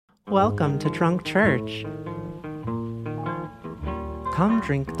Welcome to Drunk Church. Come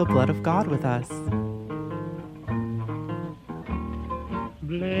drink the blood of God with us.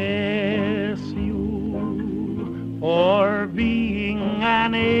 Bless you for being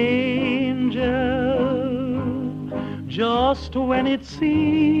an angel, just when it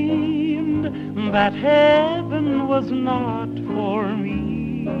seemed that heaven was not for me.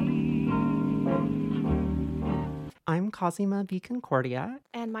 I'm Cosima B. Concordia.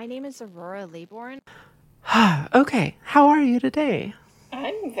 And my name is Aurora Laybourne. Okay, how are you today?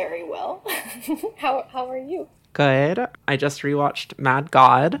 I'm very well. How are you? Good. I just rewatched Mad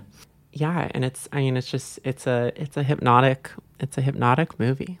God. Yeah, and it's a hypnotic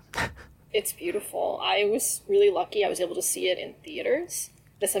movie. It's beautiful. I was really lucky I was able to see it in theaters.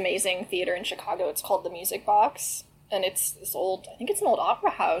 This amazing theater in Chicago. It's called the Music Box, and it's this old, I think it's an old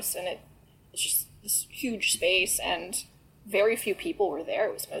opera house, and it's just this huge space, and very few people were there.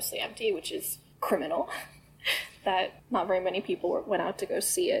 It was mostly empty, which is criminal. That not very many people went out to go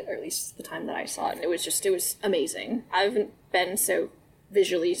see it, or at least the time that I saw it. And it was amazing. I haven't been so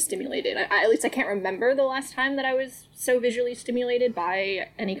visually stimulated. At least I can't remember the last time that I was so visually stimulated by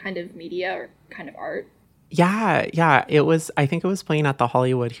any kind of media or kind of art. Yeah, I think it was playing at the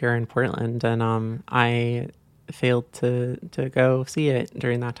Hollywood here in Portland, and I failed to go see it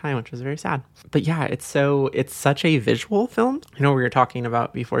during that time, which was very sad. But yeah, it's such a visual film. I know we were talking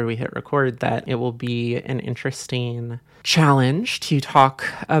about before we hit record that it will be an interesting challenge to talk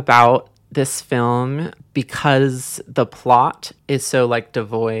about this film because the plot is so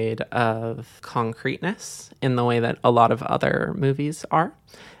devoid of concreteness in the way that a lot of other movies are.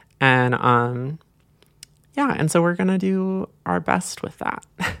 And and so we're gonna do our best with that.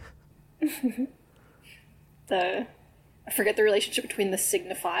 I forget the relationship between the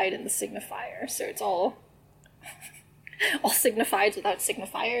signified and the signifier, so it's all signifieds without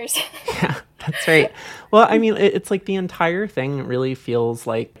signifiers. Yeah, that's right. Well, I mean, it's like the entire thing really feels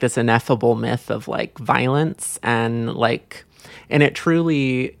like this ineffable myth of violence and it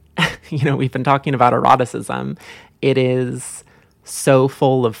truly, we've been talking about eroticism. It is so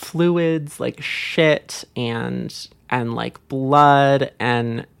full of fluids, shit and blood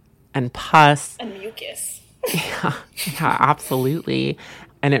and pus and mucus. Yeah, absolutely.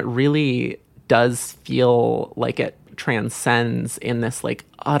 And it really does feel like it transcends in this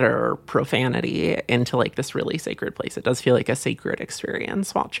utter profanity into this really sacred place. It does feel like a sacred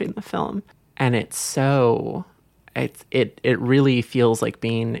experience watching the film. And it really feels like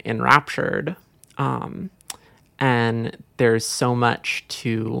being enraptured. And there's so much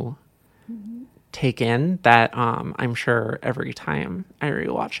to take in that I'm sure every time I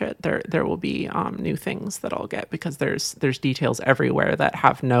rewatch it, there will be new things that I'll get because there's details everywhere that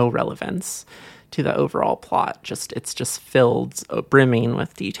have no relevance to the overall plot. It's just filled brimming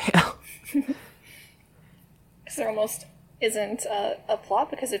with detail. Because there almost isn't a plot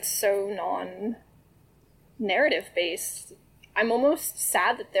because it's so non-narrative based. I'm almost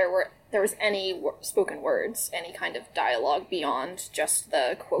sad that there was any spoken words, any kind of dialogue beyond just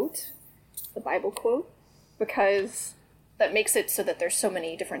the quote. The Bible quote, because that makes it so that there's so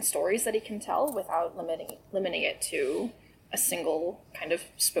many different stories that he can tell without limiting it to a single kind of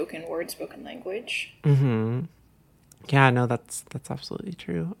spoken word, spoken language. Mm-hmm. Yeah, no, that's absolutely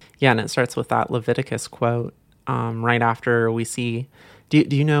true. Yeah, and it starts with that Leviticus quote right after we see. Do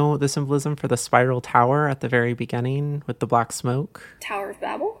you know the symbolism for the spiral tower at the very beginning with the black smoke? Tower of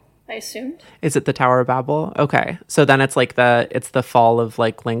Babel? I assumed. Is it the Tower of Babel? Okay. So then it's the fall of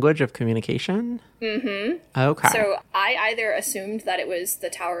language of communication? Mm-hmm. Okay. So I either assumed that it was the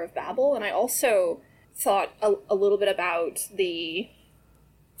Tower of Babel, and I also thought a little bit about the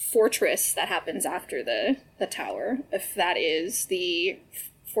fortress that happens after the tower, if that is the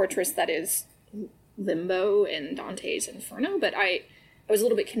fortress that is Limbo in Dante's Inferno, but I was a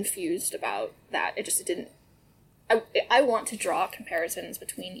little bit confused about that. It didn't. I want to draw comparisons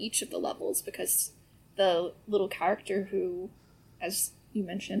between each of the levels because the little character who, as you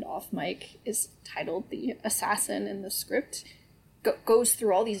mentioned off mic, is titled the assassin in the script, goes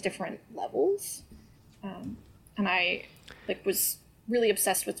through all these different levels. And I was really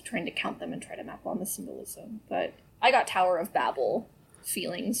obsessed with trying to count them and try to map on the symbolism. But I got Tower of Babel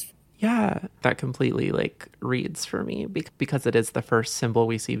feelings. Yeah, that completely reads for me because it is the first symbol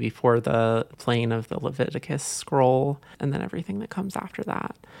we see before the playing of the Leviticus scroll and then everything that comes after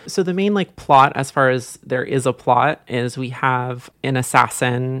that. So the main plot, as far as there is a plot, is we have an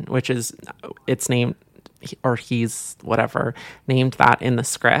assassin, which is it's named, or he's whatever, named that in the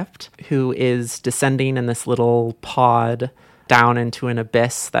script, who is descending in this little pod down into an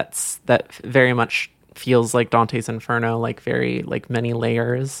abyss that very much feels like Dante's Inferno, like very like many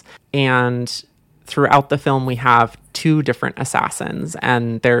layers. And throughout the film, we have two different assassins,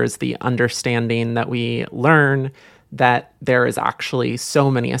 and there's the understanding that we learn that there is actually so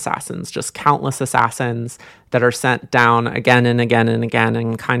many assassins, just countless assassins that are sent down again and again and again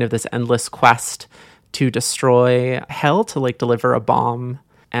in kind of this endless quest to destroy hell, to like deliver a bomb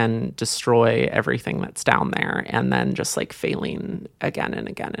and destroy everything that's down there, and then just like failing again and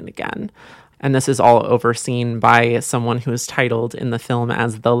again and again. And this is all overseen by someone who is titled in the film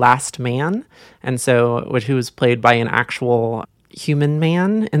as the Last Man, and so who was played by an actual human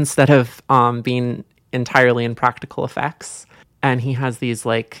man instead of being entirely in practical effects. And he has these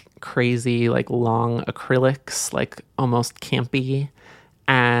like crazy like long acrylics, like almost campy.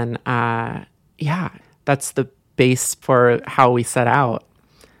 And yeah, that's the base for how we set out.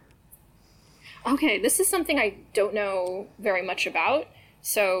 Okay, this is something I don't know very much about,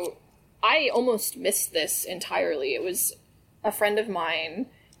 so I almost missed this entirely. It was a friend of mine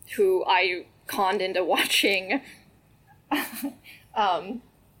who I conned into watching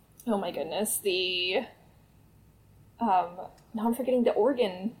oh my goodness, the now I'm forgetting the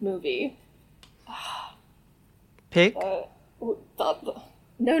organ movie. Pig? The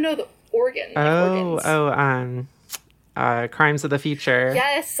organ. Organs. Crimes of the Future.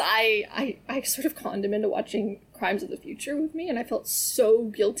 Yes, I sort of conned him into watching Crimes of the Future with me, and I felt so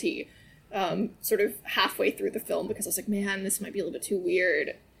guilty sort of halfway through the film, because I was like, man, this might be a little bit too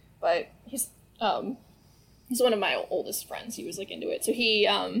weird. But he's one of my oldest friends. He was like into it, so he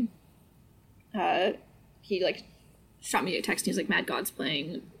like shot me a text, and he was like, Mad God's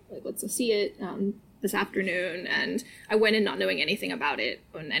playing, like, let's go see it this afternoon. And I went in not knowing anything about it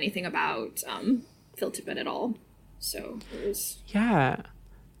and anything about Phil Tippett at all. So it was... Yeah.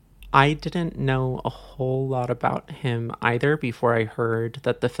 I didn't know a whole lot about him either before I heard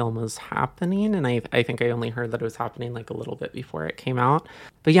that the film was happening. And I think I only heard that it was happening like a little bit before it came out.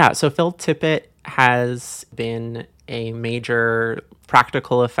 But yeah, so Phil Tippett has been a major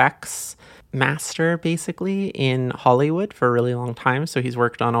practical effects master basically in Hollywood for a really long time. So he's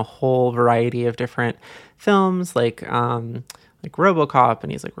worked on a whole variety of different films like RoboCop,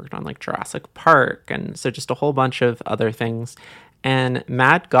 and he's like worked on like Jurassic Park, and so just a whole bunch of other things. And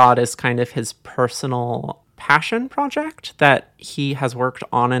Mad God is kind of his personal passion project that he has worked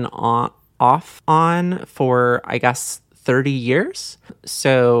on and off on for, I guess, 30 years.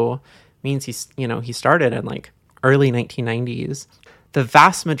 So means he started in like early 1990s. The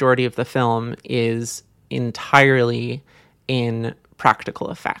vast majority of the film is entirely in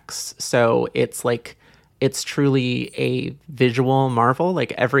practical effects. So it's truly a visual marvel.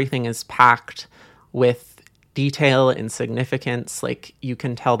 Like everything is packed with detail and significance. Like you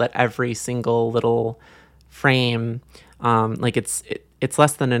can tell that every single little frame, like it's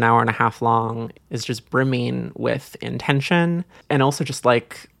less than an hour and a half long, is just brimming with intention, and also just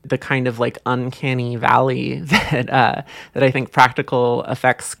like the kind of like uncanny valley that I think practical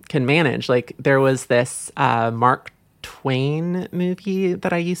effects can manage. Like there was this Mark Twain movie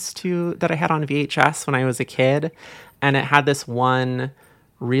that I had on VHS when I was a kid, and it had this one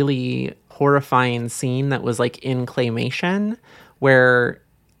really horrifying scene that was like in claymation, where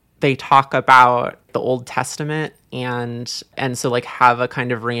they talk about the Old Testament and so like have a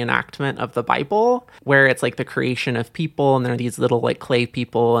kind of reenactment of the Bible, where it's like the creation of people, and they're these little like clay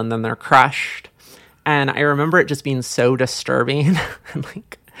people, and then they're crushed. And I remember it just being so disturbing and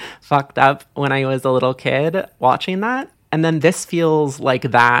like fucked up when I was a little kid watching that. And then this feels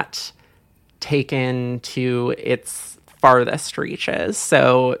like that taken to its farthest reaches.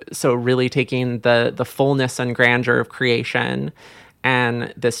 So really taking the fullness and grandeur of creation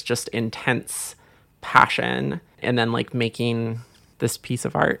and this just intense passion, and then like making this piece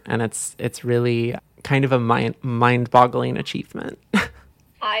of art. And it's really kind of a mind-boggling achievement.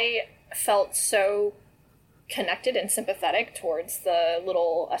 I felt so connected and sympathetic towards the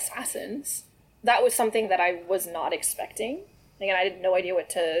little assassins. That was something that I was not expecting. Again, I had no idea what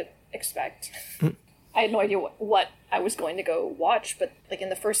to expect. I had no idea what I was going to go watch, but like in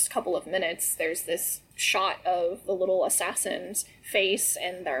the first couple of minutes, there's this shot of the little assassin's face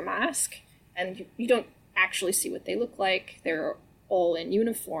and their mask, and you don't actually see what they look like. They're all in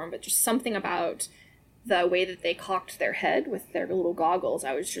uniform, but just something about the way that they cocked their head with their little goggles,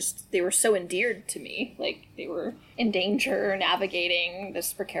 they were so endeared to me. Like they were in danger, navigating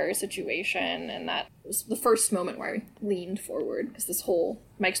this precarious situation, and that was the first moment where I leaned forward, because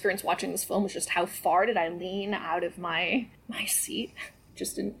my experience watching this film was just how far did I lean out of my seat.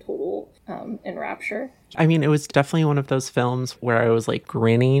 just in total enrapture. I mean, it was definitely one of those films where I was like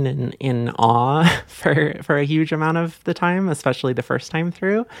grinning and in awe for a huge amount of the time, especially the first time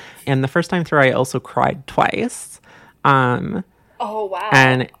through. And the first time through, I also cried twice. Oh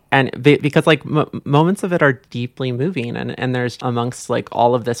wow! Because like moments of it are deeply moving, and there's amongst like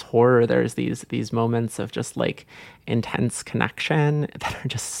all of this horror, there's these moments of just like intense connection that are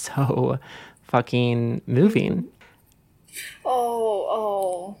just so fucking moving.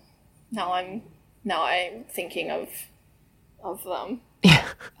 Oh! Now I'm thinking of them. Yeah.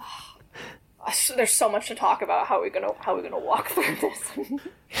 There's so much to talk about. How are we gonna walk through this?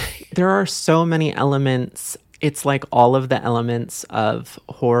 There are so many elements. It's like all of the elements of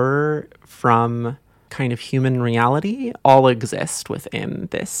horror from kind of human reality all exist within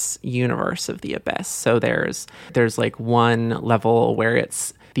this universe of the Abyss. So there's like one level where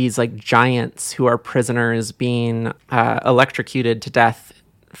it's these like giants who are prisoners being electrocuted to death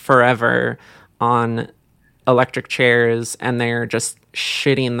forever on electric chairs, and they're just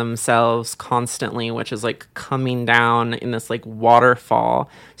shitting themselves constantly, which is like coming down in this like waterfall.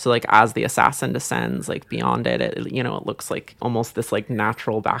 So like as the assassin descends like beyond it, you know, it looks like almost this like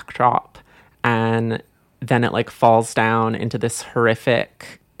natural backdrop, and then it like falls down into this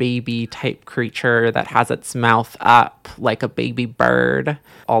horrific baby type creature that has its mouth up like a baby bird.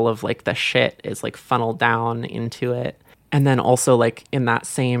 All of like the shit is like funneled down into it. And then also like in that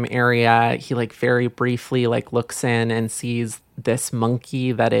same area, he like very briefly like looks in and sees this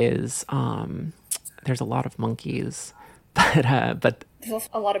monkey that is there's a lot of monkeys, but There's also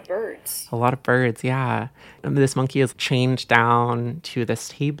a lot of birds. A lot of birds, yeah. And this monkey is chained down to this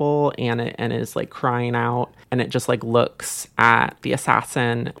table and is like crying out, and it just like looks at the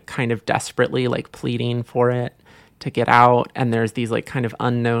assassin kind of desperately like pleading for it to get out. And there's these like kind of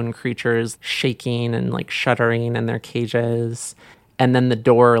unknown creatures shaking and like shuddering in their cages. And then the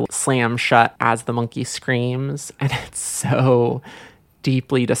door slams shut as the monkey screams, and it's so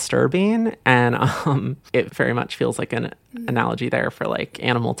deeply disturbing. And it very much feels like an analogy there for like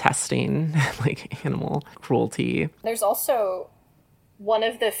animal testing, like animal cruelty. There's also one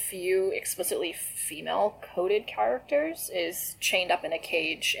of the few explicitly female coded characters is chained up in a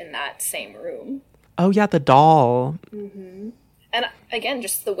cage in that same room. Oh yeah, the doll. Mm-hmm. And again,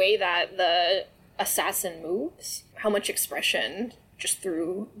 just the way that the assassin moves, how much expression just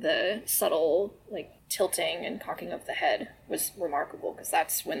through the subtle like tilting and cocking of the head was remarkable, because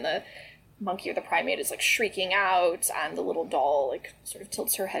that's when the monkey or the primate is like shrieking out, and the little doll like sort of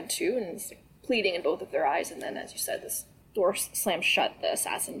tilts her head too and is like pleading in both of their eyes. And then, as you said, this door slams shut, the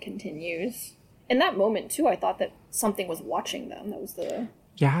assassin continues. In that moment too, I thought that something was watching them. That was the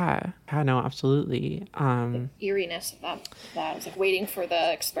no, absolutely. the eeriness of that. I was like waiting for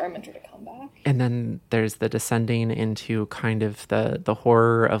the experimenter to come back. And then there's the descending into kind of the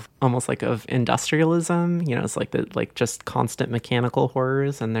horror of almost like of industrialism. You know, it's like the like just constant mechanical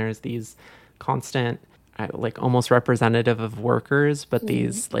horrors, and there's these constant like almost representative of workers, but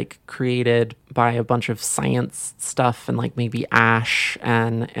these like created by a bunch of science stuff and like maybe ash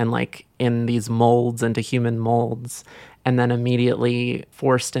and like in these molds into human molds, and then immediately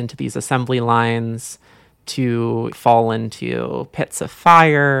forced into these assembly lines to fall into pits of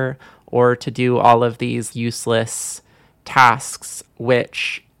fire or to do all of these useless tasks,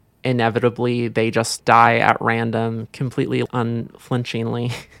 which inevitably they just die at random, completely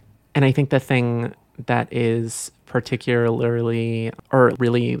unflinchingly. And I think the thing that is particularly, or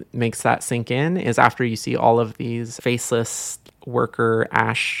really makes that sink in, is after you see all of these faceless worker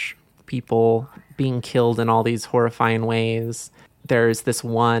ash people being killed in all these horrifying ways, there's this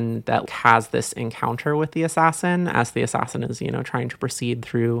one that has this encounter with the assassin as the assassin is, you know, trying to proceed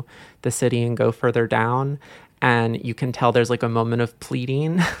through the city and go further down. And you can tell there's like a moment of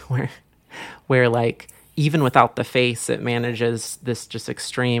pleading where like, even without the face, it manages this just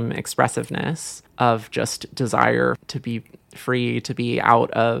extreme expressiveness of just desire to be free, to be out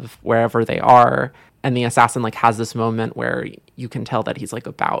of wherever they are. And the assassin like has this moment where you can tell that he's like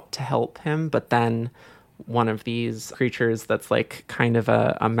about to help him, but then one of these creatures that's like kind of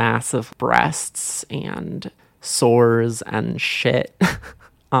a mass of breasts and sores and shit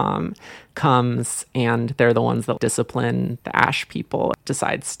comes, and they're the ones that discipline the ash people,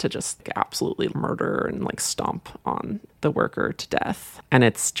 decides to just absolutely murder and like stomp on the worker to death. And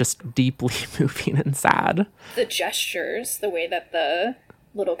it's just deeply moving and sad. The gestures, the way that the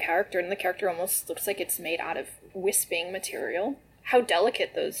little character, and the character almost looks like it's made out of wisping material, how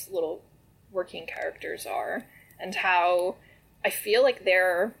delicate those little working characters are, and how I feel like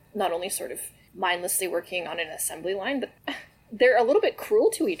they're not only sort of mindlessly working on an assembly line, but they're a little bit cruel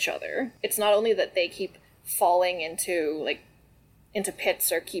to each other. It's not only that they keep falling into like into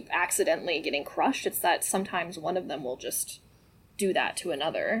pits or keep accidentally getting crushed. It's that sometimes one of them will just do that to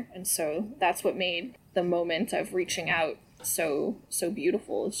another. And so that's what made the moment of reaching out so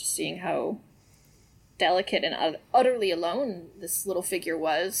beautiful. It's just seeing how delicate and utterly alone this little figure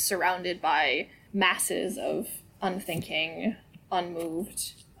was, surrounded by masses of unthinking,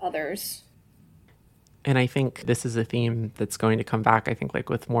 unmoved others. And I think this is a theme that's going to come back, I think, like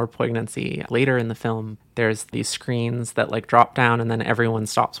with more poignancy later in the film. There's these screens that like drop down and then everyone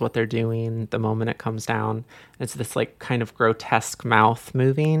stops what they're doing the moment it comes down. It's this like kind of grotesque mouth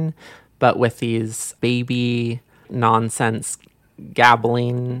moving, but with these baby nonsense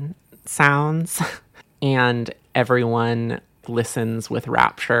gabbling sounds. And everyone listens with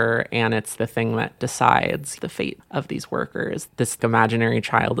rapture, and it's the thing that decides the fate of these workers, this imaginary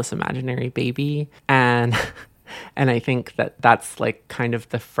child, this imaginary baby. And I think that that's like kind of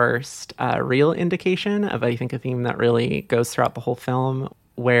the first real indication of, I think, a theme that really goes throughout the whole film,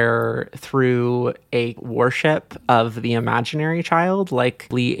 where through a worship of the imaginary child, like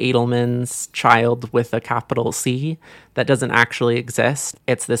Lee Edelman's child with a capital C that doesn't actually exist,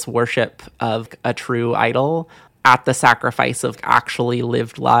 it's this worship of a true idol at the sacrifice of actually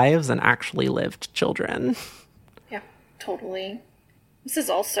lived lives and actually lived children. Yeah, totally. This is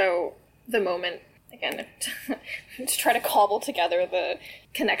also the moment, again, to try to cobble together the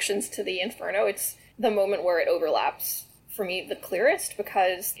connections to the Inferno. It's the moment where it overlaps, for me, the clearest,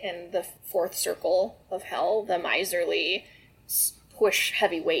 because in the fourth circle of hell, the miserly push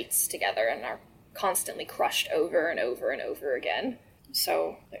heavy weights together and are constantly crushed over and over and over again.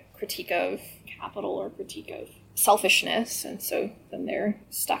 So, the critique of capital or critique of selfishness, and so then they're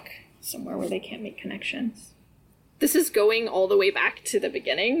stuck somewhere where they can't make connections. This is going all the way back to the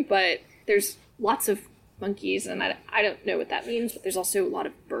beginning, but there's lots of monkeys, and I don't know what that means, but there's also a lot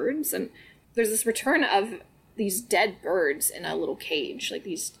of birds, and there's this return of these dead birds in a little cage, like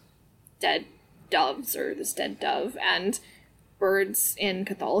these dead doves or this dead dove. And birds in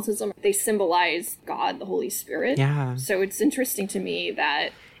Catholicism, they symbolize God, the Holy Spirit. Yeah. So it's interesting to me that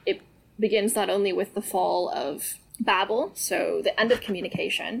it begins not only with the fall of Babel, so the end of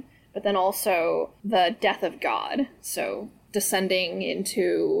communication, but then also the death of God. So descending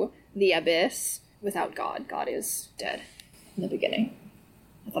into the abyss without God. God is dead in the beginning.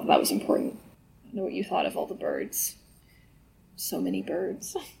 I thought that was important. I don't know what you thought of all the birds. So many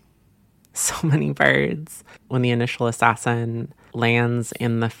birds. So many birds. When the initial assassin lands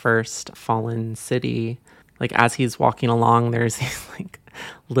in the first fallen city, like as he's walking along, there's these like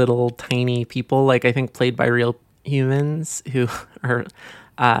little tiny people, like I think played by real humans, who are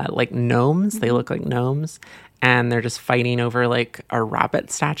like gnomes. They look like gnomes. And they're just fighting over like a rabbit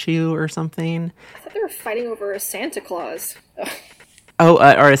statue or something. I thought they were fighting over a Santa Claus. Oh,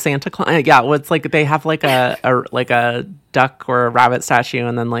 or a Santa Claus. Yeah, well, it's like they have like a like a duck or a rabbit statue,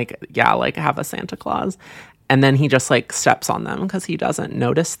 and then like have a Santa Claus, and then he just like steps on them because he doesn't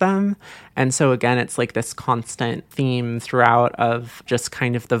notice them. And so again, it's like this constant theme throughout of just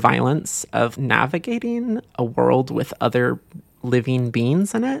kind of the violence of navigating a world with other living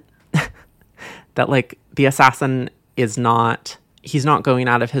beings in it. That like the assassin he's not going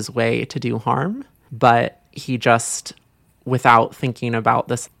out of his way to do harm, but he just, without thinking about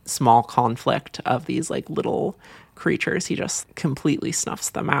this small conflict of these like little creatures, he just completely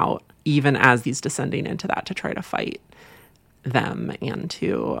snuffs them out, even as he's descending into that to try to fight them and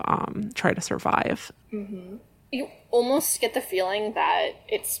to try to survive. Mm-hmm. You almost get the feeling that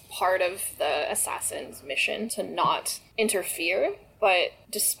it's part of the assassin's mission to not interfere, but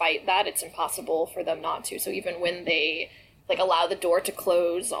despite that, it's impossible for them not to. So even when they like allow the door to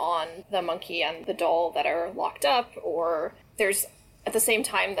close on the monkey and the doll that are locked up, or there's at the same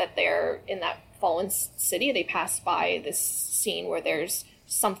time that they're in that fallen city, they pass by this scene where there's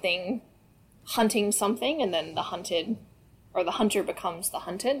something hunting something, and then the hunted, or the hunter becomes the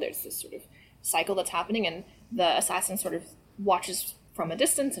hunted. There's this sort of cycle that's happening, and the assassin sort of watches from a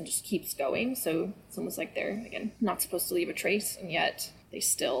distance and just keeps going. So it's almost like they're, again, not supposed to leave a trace, and yet they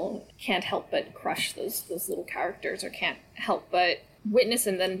still can't help but crush those little characters, or can't help but witness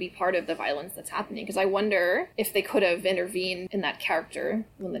and then be part of the violence that's happening. Because I wonder if they could have intervened in that character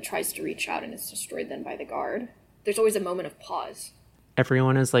when it tries to reach out and is destroyed then by the guard. There's always a moment of pause.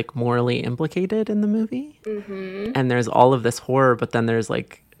 Everyone is like morally implicated in the movie. Mm-hmm. And there's all of this horror, but then there's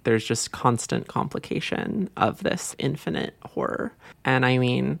just constant complication of this infinite horror. And I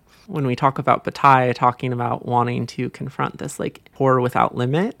mean, when we talk about Bataille talking about wanting to confront this like horror without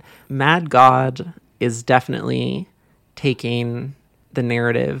limit, Mad God is definitely taking the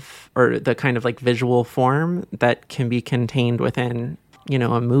narrative or the kind of like visual form that can be contained within,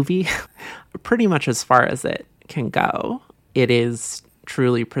 a movie pretty much as far as it can go. it is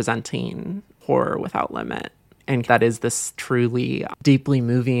truly presenting horror without limit. And that is this truly deeply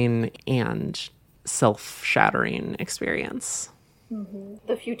moving and self-shattering experience. Mm-hmm.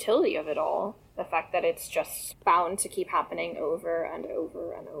 The futility of it all. The fact that it's just bound to keep happening over and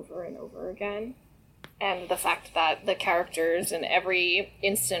over and over and over again. And the fact that the characters in every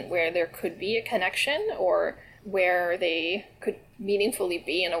instant where there could be a connection or where they could meaningfully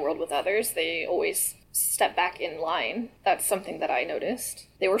be in a world with others, they always step back in line. That's something that I noticed.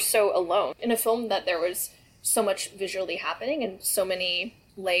 They were so alone. In a film that there was so much visually happening and so many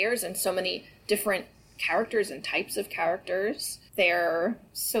layers and so many different characters and types of characters, there are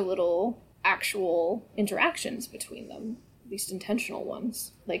so little actual interactions between them, at least intentional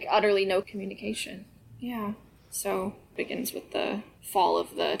ones. Like, utterly no communication. Yeah. So, begins with the fall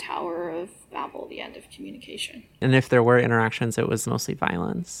of the Tower of Babel, the end of communication. And if there were interactions, it was mostly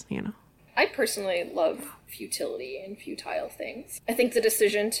violence, you know. I personally love futility and futile things. I think the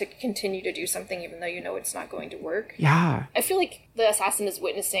decision to continue to do something even though you know it's not going to work. Yeah. I feel like the assassin is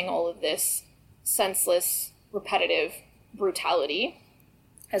witnessing all of this senseless, repetitive brutality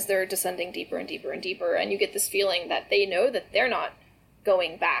as they're descending deeper and deeper and deeper, and you get this feeling that they know that they're not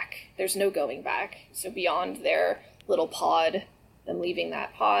going back. There's no going back. So beyond their little pod, them leaving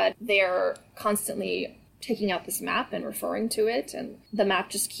that pod, they're constantly taking out this map and referring to it, and the map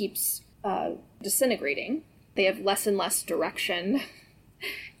just keeps disintegrating. They have less and less direction,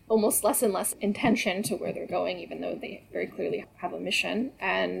 almost less and less intention to where they're going, even though they very clearly have a mission.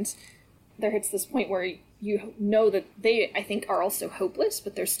 And there hits this point where you know that they, I think, are also hopeless,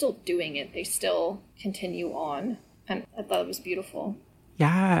 but they're still doing it. They still continue on. And I thought it was beautiful.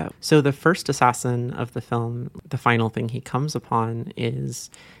 Yeah. So the first assassin of the film, the final thing he comes upon is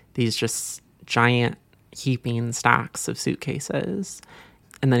these just giant heaping stacks of suitcases.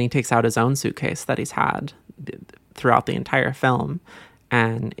 And then he takes out his own suitcase that he's had throughout the entire film.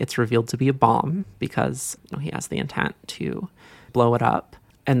 And it's revealed to be a bomb because he has the intent to blow it up.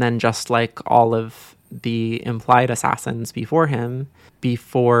 And then just like all of the implied assassins before him,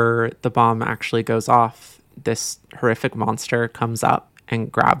 before the bomb actually goes off, this horrific monster comes up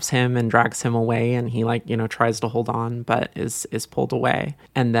and grabs him and drags him away, and he tries to hold on but is pulled away,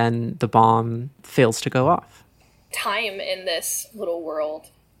 and then the bomb fails to go off. Time in this little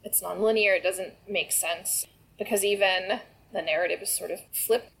world, it's non-linear. It doesn't make sense because even the narrative is sort of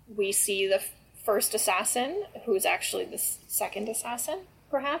flipped. We see the first assassin, who's actually the second assassin,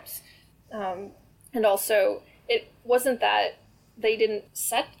 perhaps. And also, it wasn't that they didn't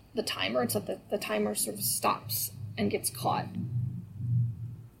set the timer, it's that the timer sort of stops and gets caught.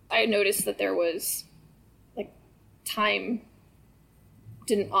 I noticed that there was, time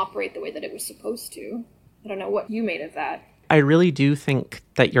didn't operate the way that it was supposed to. I don't know what you made of that. I really do think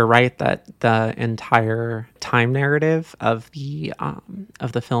that you're right that the entire time narrative of the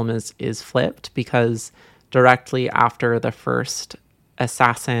film is flipped, because directly after the first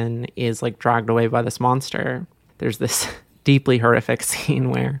assassin is dragged away by this monster, there's this deeply horrific scene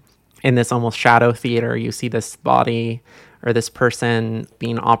where in this almost shadow theater you see this body or this person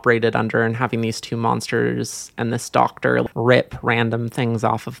being operated under and having these two monsters and this doctor rip random things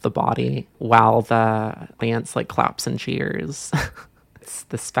off of the body while the audience claps and cheers. It's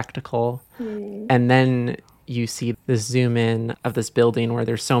the spectacle. And then you see the zoom in of this building where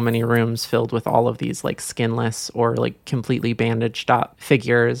there's so many rooms filled with all of these skinless or completely bandaged up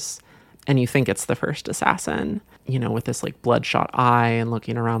figures, and you think it's the first assassin, with this bloodshot eye and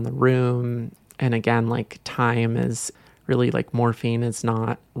looking around the room. And again, time is really morphine is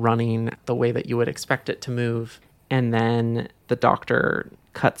not running the way that you would expect it to move. And then the doctor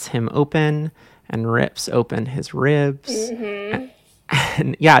cuts him open and rips open his ribs. Mm-hmm.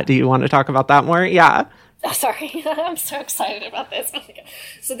 And yeah, do you want to talk about that more? Yeah. Oh, sorry. I'm so excited about this.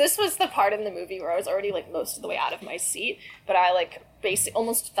 So this was the part in the movie where I was already most of the way out of my seat, but I basically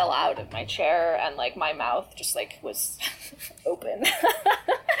almost fell out of my chair and my mouth just was open.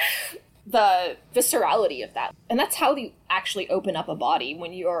 The viscerality of that. And that's how you actually open up a body,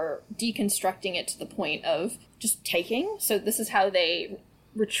 when you're deconstructing it to the point of just taking. So this is how they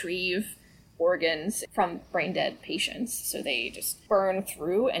retrieve organs from brain dead patients. So they just burn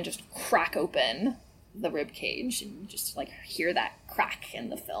through and just crack open the rib cage, and you just hear that crack in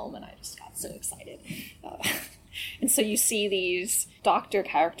the film, and I just got so excited. And so you see these doctor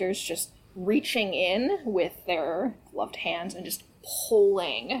characters just reaching in with their gloved hands and just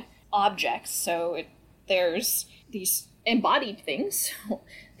pulling objects. So there's these embodied things,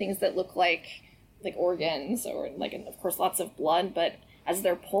 things that look like organs, or and of course lots of blood, but as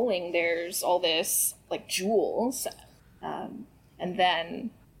they're pulling, there's all this jewels, and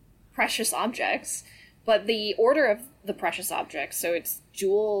then precious objects, But the order of the precious objects, so it's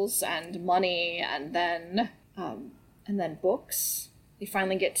jewels and money and then books. They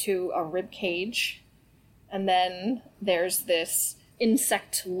finally get to a rib cage. And then there's this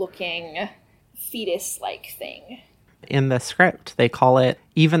insect-looking fetus-like thing. In the script, they call it,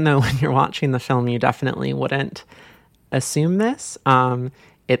 even though when you're watching the film, you definitely wouldn't assume this,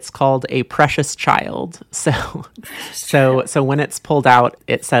 it's called a precious child. So when it's pulled out,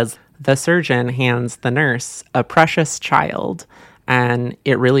 it says, the surgeon hands the nurse a precious child. And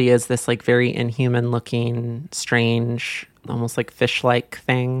it really is this like very inhuman looking, strange, almost like fish-like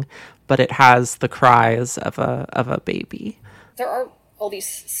thing, but it has the cries of a baby. There are all these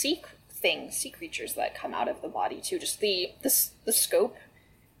sea creatures that come out of the body too. Just the scope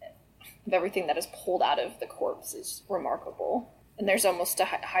of everything that is pulled out of the corpse is remarkable. And there's almost a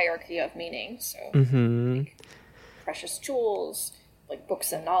hierarchy of meaning. So like, precious jewels, like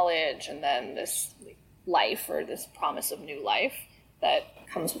books and knowledge, and then this life or this promise of new life that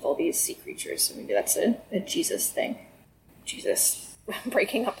comes with all these sea creatures. So maybe that's a Jesus thing. Jesus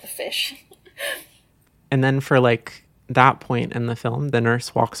breaking up the fish. And then for like that point in the film, the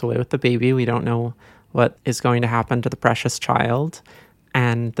nurse walks away with the baby. We don't know what is going to happen to the precious child.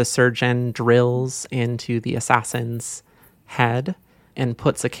 And the surgeon drills into the assassin's head and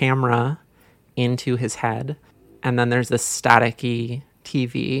puts a camera into his head. And then there's this staticky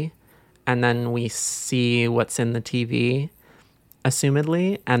TV. And then we see what's in the TV,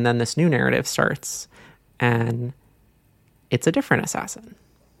 assumedly. And then this new narrative starts. And it's a different assassin.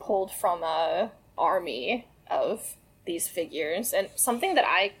 Pulled from a army of these figures. And something that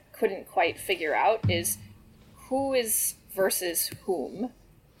I couldn't quite figure out is who is versus whom.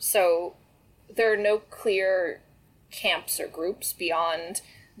 So there are no clear camps or groups beyond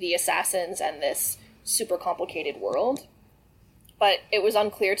the assassins and this super complicated world. But it was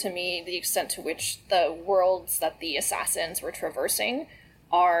unclear to me the extent to which the worlds that the assassins were traversing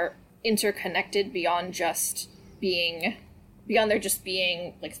are interconnected beyond there just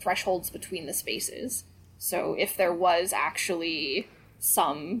being like thresholds between the spaces. So if there was actually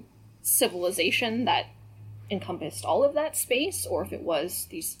some civilization that encompassed all of that space, or if it was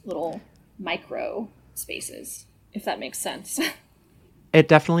these little micro spaces, if that makes sense. It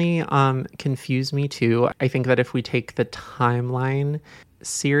definitely confused me too. I think that if we take the timeline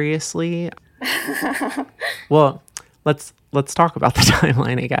seriously, well, let's talk about the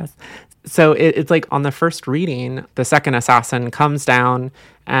timeline, I guess. So it's like on the first reading, the second assassin comes down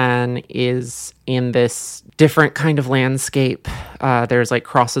and is in this different kind of landscape. There's like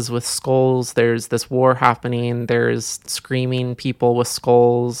crosses with skulls. There's this war happening. There's screaming people with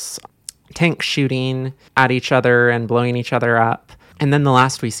skulls, tanks shooting at each other and blowing each other up. And then the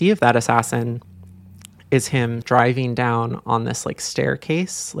last we see of that assassin is him driving down on this like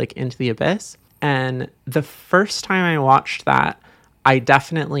staircase, like into the abyss. And the first time I watched that, I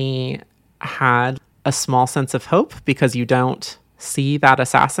definitely had a small sense of hope because you don't see that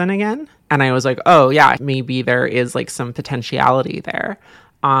assassin again. And I was like, oh yeah, maybe there is like some potentiality there.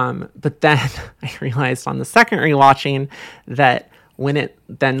 But then I realized on the second rewatching that when it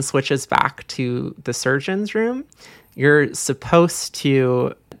then switches back to the surgeon's room, you're supposed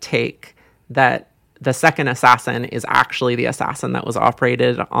to take that the second assassin is actually the assassin that was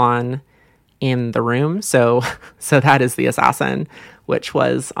operated on in the room. So that is the assassin, which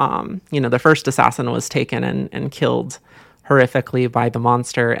was, the first assassin was taken and killed horrifically by the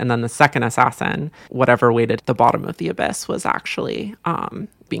monster. And then the second assassin, whatever waited at the bottom of the abyss, was actually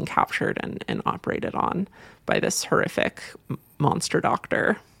being captured and operated on by this horrific monster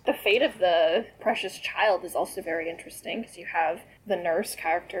doctor. The fate of the precious child is also very interesting because you have the nurse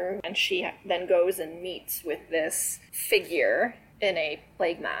character and she then goes and meets with this figure in a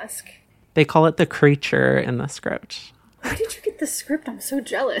plague mask. They call it the creature in the script. Where did you get the script? I'm so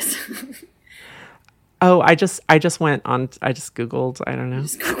jealous. Oh, I just went on, I just Googled, I don't know.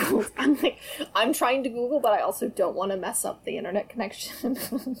 Just Googled. I'm trying to Google, but I also don't want to mess up the internet connection.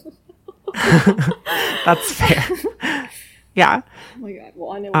 That's fair. Yeah. Oh my god.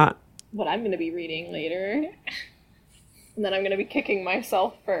 Well, I know what I'm going to be reading later. And then I'm going to be kicking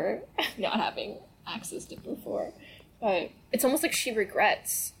myself for not having access to it before. But it's almost like she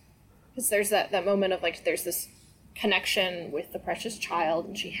regrets. Because there's that moment of like, there's this connection with the precious child,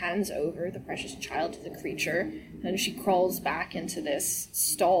 and she hands over the precious child to the creature, and she crawls back into this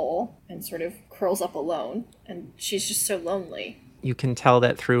stall and sort of curls up alone. And she's just so lonely. You can tell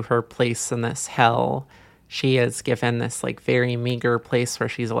that through her place in this hell, she is given this like very meager place where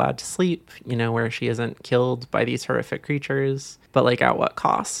she's allowed to sleep, where she isn't killed by these horrific creatures, but like at what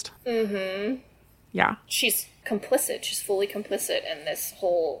cost? Mm-hmm. Yeah. She's complicit. She's fully complicit in this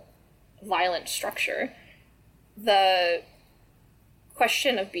whole violent structure, the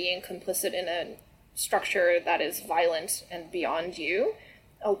question of being complicit in a structure that is violent and beyond you,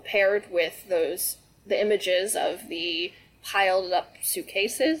 paired with the images of the piled up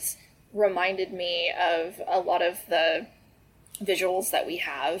suitcases, reminded me of a lot of the visuals that we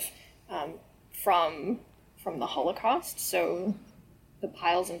have from the Holocaust. So the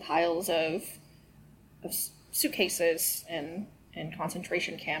piles and piles of suitcases and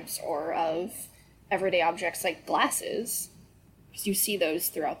concentration camps, or of everyday objects like glasses, because you see those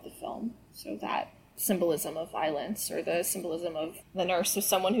throughout the film. So that symbolism of violence, or the symbolism of the nurse, so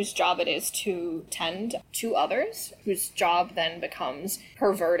someone whose job it is to tend to others, whose job then becomes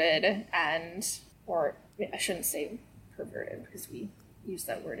perverted or I shouldn't say perverted because we use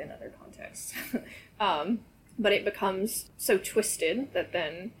that word in other contexts. But it becomes so twisted that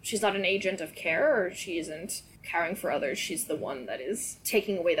then she's not an agent of care, or she isn't caring for others. She's the one that is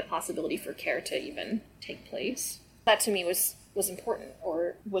taking away the possibility for care to even take place. That to me was important,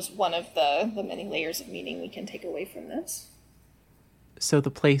 or was one of the many layers of meaning we can take away from this. So the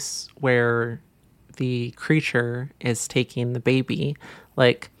place where the creature is taking the baby,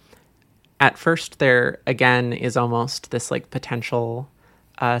 like, at first there again is almost this like potential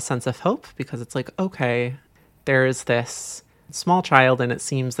sense of hope, because it's like, okay, there is this small child and it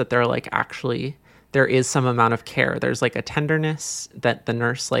seems that they're like, actually there is some amount of care. There's like a tenderness that the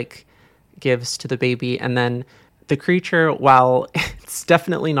nurse like gives to the baby, and then the creature, while it's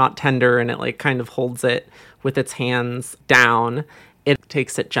definitely not tender and it like kind of holds it with its hands down, it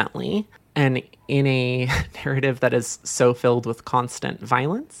takes it gently. And in a narrative that is so filled with constant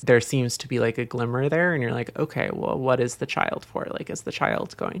violence, there seems to be like a glimmer there, and you're like, okay, well, what is the child for? Like, is the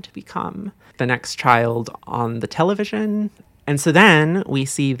child going to become the next child on the television? And so then we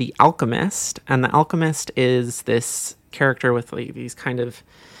see the alchemist, and the alchemist is this character with like these kind of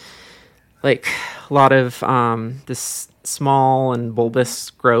like a lot of this small and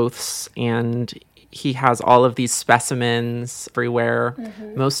bulbous growths, and he has all of these specimens everywhere,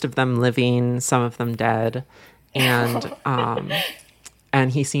 most of them living, some of them dead, and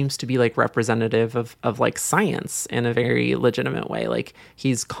and he seems to be like representative of like science in a very legitimate way. Like,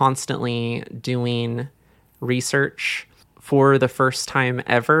 he's constantly doing research. For the first time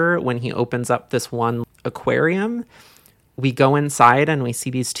ever, when he opens up this one aquarium, we go inside and we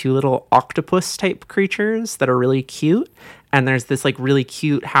see these two little octopus type creatures that are really cute. And there's this like really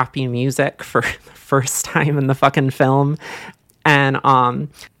cute, happy music for the first time in the fucking film. And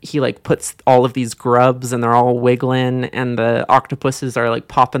he like puts all of these grubs and they're all wiggling, and the octopuses are like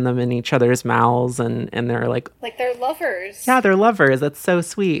popping them in each other's mouths, and they're like they're lovers. Yeah, they're lovers. That's so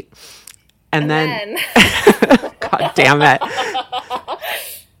sweet. And then God damn it.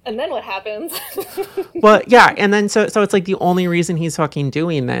 And then what happens? Well, yeah, and then so it's like the only reason he's fucking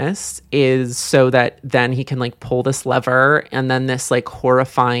doing this is so that then he can like pull this lever, and then this like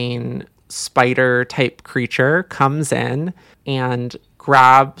horrifying spider type creature comes in and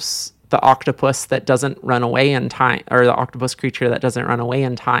grabs the octopus that doesn't run away in time, or the octopus creature that doesn't run away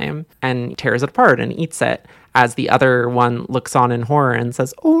in time, and tears it apart and eats it, as the other one looks on in horror and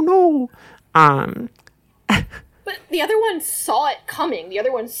says, "Oh no." But the other one saw it coming. The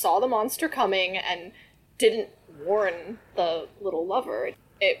other one saw the monster coming and didn't warn the little lover.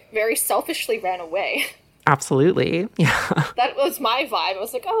 It very selfishly ran away. Absolutely. Yeah. That was my vibe. I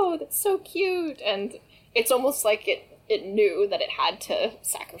was like, oh, that's so cute. And it's almost like it knew that it had to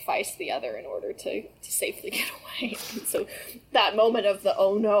sacrifice the other in order to safely get away. And so that moment of the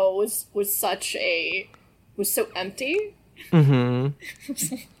oh no was so empty. Mm-hmm.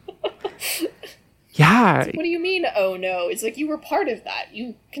 Yeah. What do you mean, oh no? It's like, you were part of that.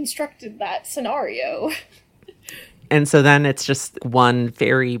 You constructed that scenario. And so then it's just one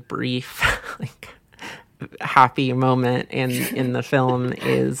very brief, like, happy moment in the film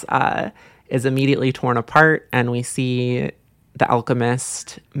is immediately torn apart, and we see the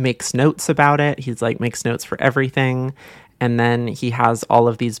alchemist makes notes about it. He's like makes notes for everything. And then he has all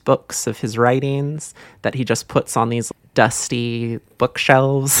of these books of his writings that he just puts on these dusty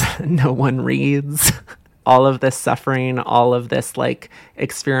bookshelves no one reads. All of this suffering, all of this like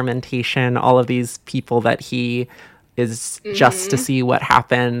experimentation, all of these people that he is just to see what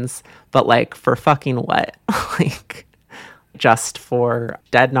happens, but like for fucking what? Like just for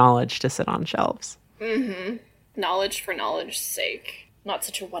dead knowledge to sit on shelves. Mm-hmm. Knowledge for knowledge's sake. Not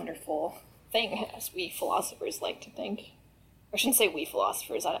such a wonderful thing as we philosophers like to think. I shouldn't say we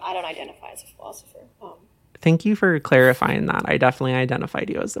philosophers. I don't identify as a philosopher. Thank you for clarifying that. I definitely identified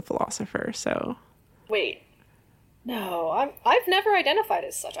you as a philosopher, so... Wait. No, I've never identified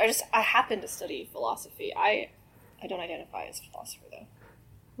as such. I happen to study philosophy. I don't identify as a philosopher,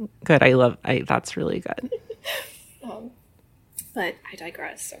 though. Good. That's really good. But I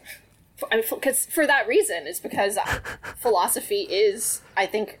digress. So, because for that reason, is because philosophy is, I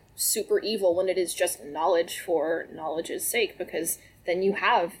think, super evil when it is just knowledge for knowledge's sake, because then you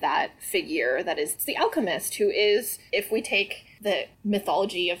have that figure that is the alchemist, who is, if we take the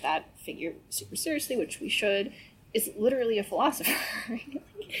mythology of that figure super seriously, which we should, is literally a philosopher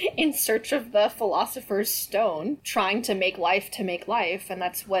in search of the philosopher's stone, trying to make life, and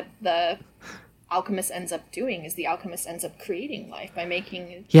that's what the alchemist ends up doing. Is the alchemist ends up creating life by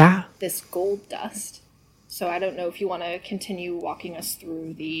making this gold dust. So I don't know if you want to continue walking us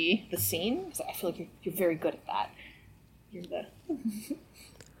through the scene, because I feel like you're very good at that. You're the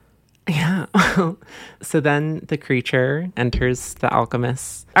Yeah. So then the creature enters the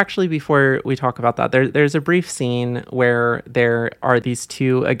alchemist. Actually, before we talk about that, there's a brief scene where there are these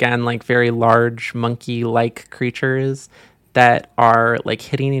two, again, like very large monkey-like creatures that are like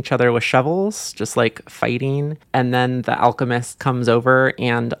hitting each other with shovels, just like fighting. And then the alchemist comes over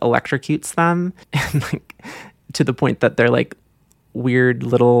and electrocutes them, and like to the point that they're like weird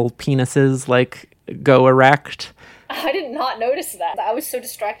little penises like go erect. I did not notice that. I was so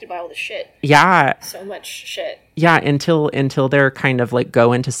distracted by all the shit. Yeah. So much shit. Yeah, until they're kind of like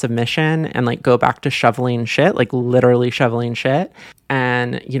go into submission and like go back to shoveling shit, like literally shoveling shit.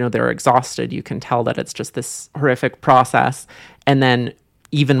 And, you know, they're exhausted. You can tell that it's just this horrific process. And then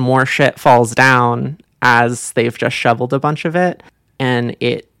even more shit falls down as they've just shoveled a bunch of it. And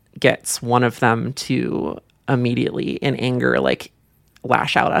it gets one of them to immediately, in anger, like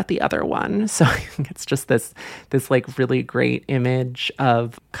lash out at the other one. So I think it's just this like really great image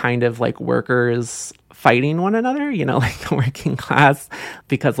of kind of like workers fighting one another, you know, like the working class,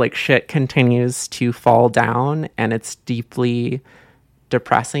 because like shit continues to fall down and it's deeply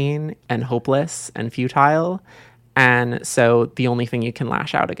depressing and hopeless and futile. And so the only thing you can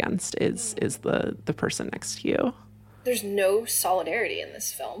lash out against is the person next to you. There's no solidarity in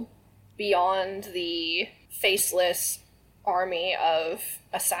this film beyond the faceless army of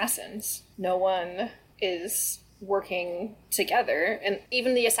assassins. No one is working together, and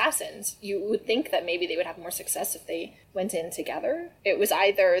even the assassins, you would think that maybe they would have more success if they went in together. It was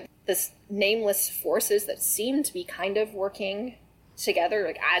either this nameless forces that seem to be kind of working together,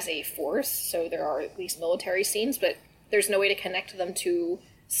 like as a force, so there are at least military scenes, but there's no way to connect them to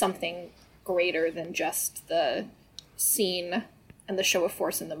something greater than just the scene and the show of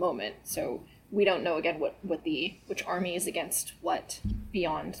force in the moment. So we don't know, again, which army is against what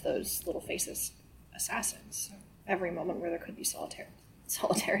beyond those little faces assassins. So every moment where there could be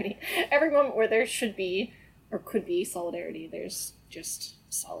solidarity, every moment where there should be or could be solidarity, there's just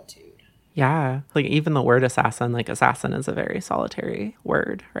solitude. Yeah, like even the word assassin, like assassin is a very solitary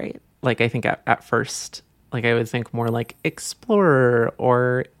word, right? Like I think at first, like I would think more like explorer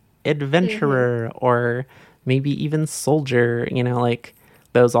or adventurer or maybe even soldier, you know, like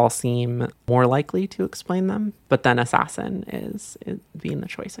those all seem more likely to explain them. But then assassin is being the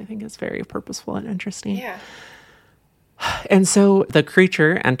choice, I think, is very purposeful and interesting. Yeah. And so the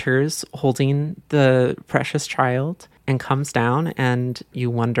creature enters holding the precious child and comes down, and you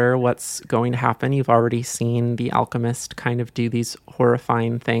wonder what's going to happen. You've already seen the alchemist kind of do these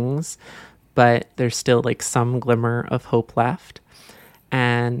horrifying things, but there's still like some glimmer of hope left.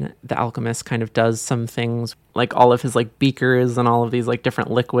 And the alchemist kind of does some things, like all of his like beakers and all of these like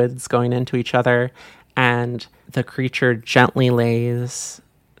different liquids going into each other. And the creature gently lays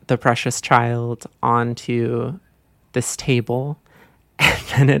the precious child onto this table. And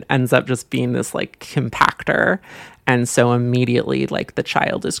then it ends up just being this like compactor. And so immediately like the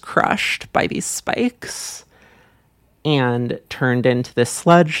child is crushed by these spikes and turned into this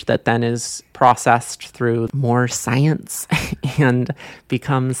sludge that then is processed through more science and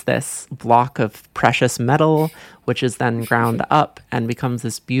becomes this block of precious metal, which is then ground up and becomes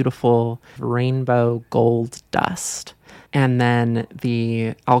this beautiful rainbow gold dust. And then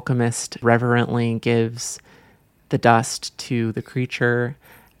the alchemist reverently gives the dust to the creature,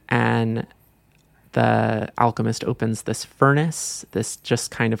 and the alchemist opens this furnace. This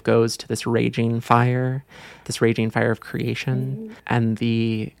just kind of goes to this raging fire of creation. And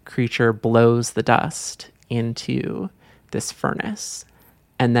the creature blows the dust into this furnace.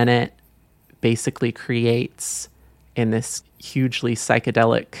 And then it basically creates, in this hugely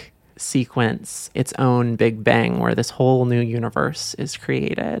psychedelic sequence, its own Big Bang, where this whole new universe is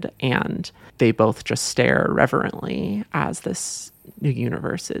created. And they both just stare reverently as this new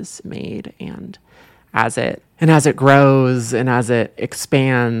universe is made. And as it grows and as it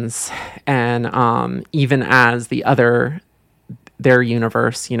expands, and even as their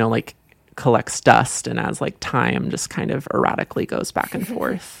universe, you know, like collects dust and as like time just kind of erratically goes back and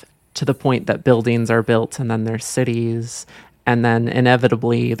forth to the point that buildings are built and then there's cities. And then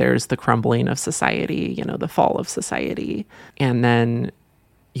inevitably there's the crumbling of society, you know, the fall of society. And then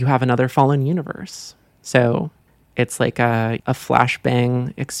you have another fallen universe. So it's like a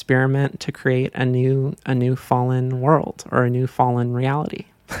flashbang experiment to create a new fallen world or a new fallen reality.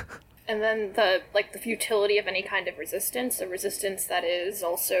 And then the futility of any kind of resistance, a resistance that is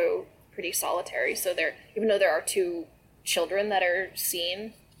also pretty solitary. So even though there are two children that are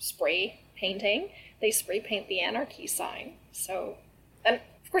seen spray painting, they spray paint the anarchy sign. So, and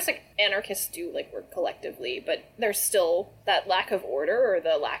of course, like, anarchists do like work collectively, but there's still that lack of order or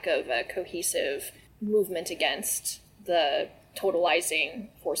the lack of a cohesive movement against the totalizing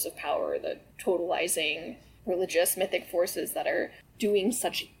force of power, the totalizing religious mythic forces that are doing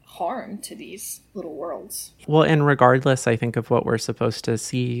such harm to these little worlds. Well, and regardless, I think, of what we're supposed to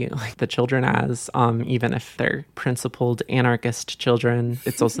see like the children as, even if they're principled anarchist children,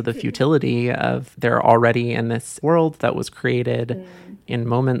 it's also the futility of they're already in this world that was created in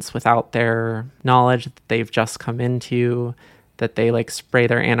moments without their knowledge that they've just come into, that they like spray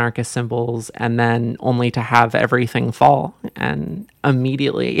their anarchist symbols and then only to have everything fall and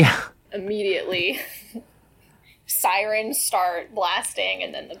immediately sirens start blasting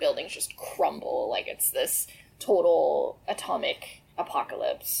and then the buildings just crumble like it's this total atomic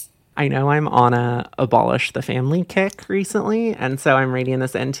apocalypse. I know I'm on a abolish the family kick recently, and so I'm reading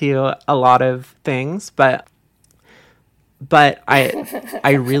this into a lot of things, but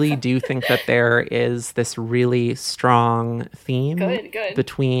I really do think that there is this really strong theme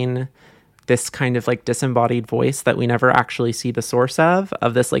between this kind of like disembodied voice that we never actually see the source of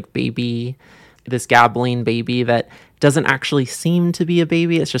this like baby, this gabbling baby that doesn't actually seem to be a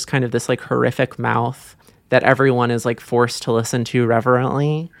baby. It's just kind of this like horrific mouth that everyone is like forced to listen to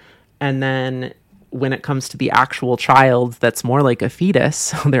reverently. And then when it comes to the actual child, that's more like a fetus.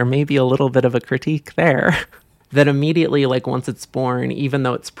 So there may be a little bit of a critique there that immediately, like once it's born, even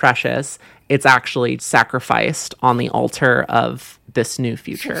though it's precious, it's actually sacrificed on the altar of this new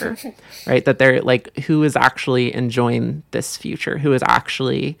future, right? That they're like, who is actually enjoying this future? Who is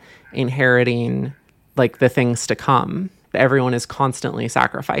actually inheriting like the things to come? Everyone is constantly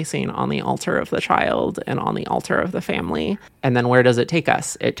sacrificing on the altar of the child and on the altar of the family. And then where does it take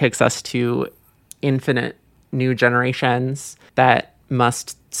us? It takes us to infinite new generations that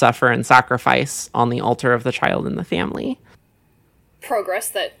must suffer and sacrifice on the altar of the child and the family. Progress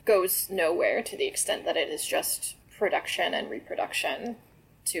that goes nowhere to the extent that it is just production and reproduction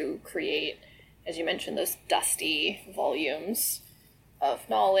to create, as you mentioned, those dusty volumes of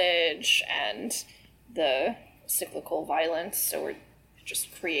knowledge and the cyclical violence. So we're just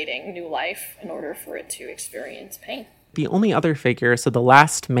creating new life in order for it to experience pain. The only other figure, so the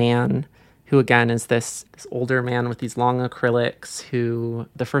last man, who again is this older man with these long acrylics, who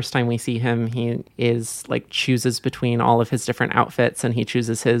the first time we see him, he is like chooses between all of his different outfits, and he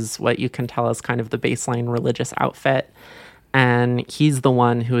chooses his, what you can tell is kind of the baseline religious outfit. And he's the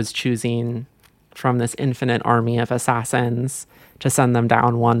one who is choosing from this infinite army of assassins to send them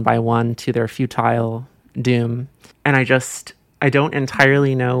down one by one to their futile doom. And I don't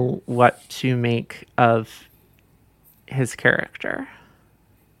entirely know what to make of his character.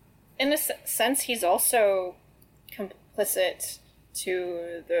 In a sense, he's also complicit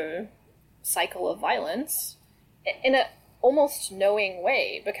to the cycle of violence in an almost knowing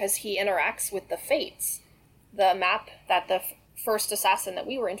way, because he interacts with the fates. The map that the first assassin that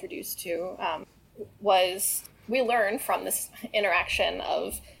we were introduced to we learn from this interaction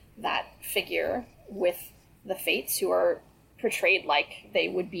of that figure with the fates, who are portrayed like they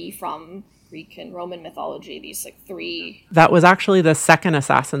would be from Greek and Roman mythology, these like three... That was actually the second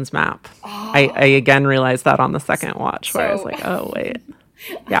Assassin's map. Oh. I again realized that on the second watch, where I was like, oh, wait.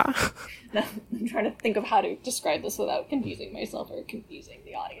 Yeah. Now, I'm trying to think of how to describe this without confusing myself or confusing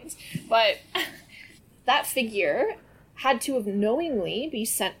the audience. But that figure had to have knowingly be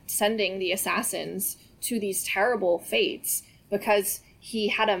sending the assassins to these terrible fates, because he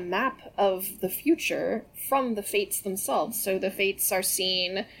had a map of the future from the fates themselves. So the fates are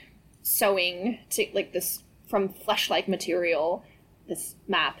seen sewing to like this from flesh-like material, this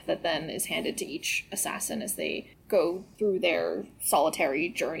map that then is handed to each assassin as they go through their solitary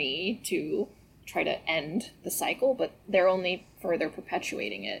journey to try to end the cycle, but they're only further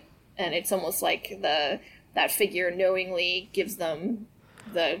perpetuating it. And it's almost like that figure knowingly gives them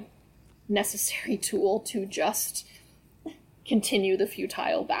the necessary tool to just continue the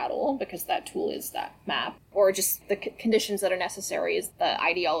futile battle, because that tool is that map, or just the conditions that are necessary is the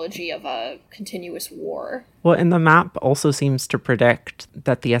ideology of a continuous war. Well, and the map also seems to predict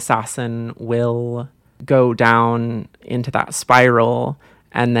that the assassin will go down into that spiral,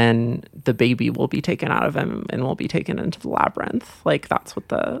 and then the baby will be taken out of him and will be taken into the labyrinth. Like, that's what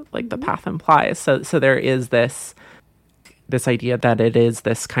the path implies. So there is this idea that it is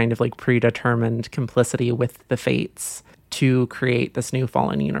this kind of like predetermined complicity with the fates to create this new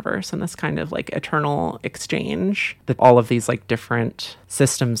fallen universe and this kind of like eternal exchange, that all of these like different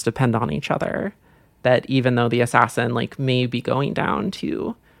systems depend on each other, that even though the assassin like may be going down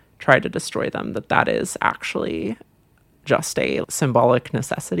to try to destroy them, that is actually just a symbolic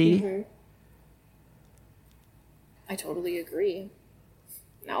necessity. Mm-hmm. I totally agree.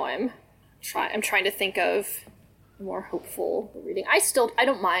 Now I'm trying to think of more hopeful reading. I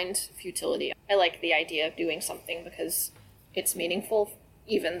don't mind futility. I like the idea of doing something because it's meaningful,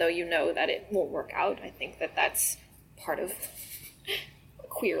 even though you know that it won't work out. I think that that's part of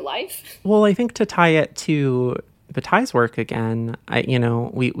queer life. Well, I think to tie it to Bataille's work again,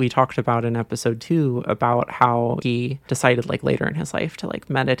 we talked about in episode 2 about how he decided like later in his life to like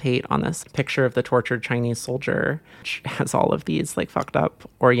meditate on this picture of the tortured Chinese soldier, which has all of these like fucked up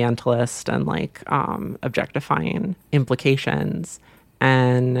Orientalist and like objectifying implications,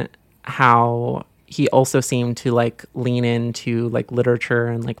 and how he also seemed to like lean into like literature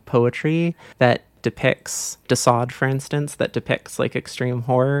and like poetry that depicts de Sade, for instance, that depicts like extreme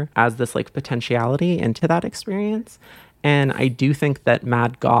horror as this like potentiality into that experience. And I do think that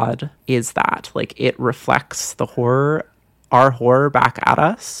Mad God is that. Like, it reflects the horror, our horror, back at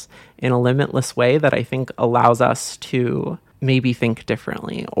us in a limitless way that I think allows us to maybe think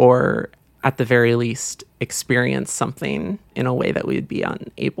differently, or at the very least experience something in a way that we'd be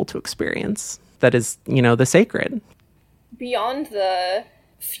unable to experience, that is, the sacred. Beyond the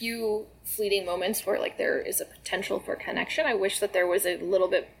few fleeting moments where like there is a potential for connection, I wish that there was a little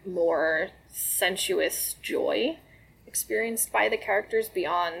bit more sensuous joy experienced by the characters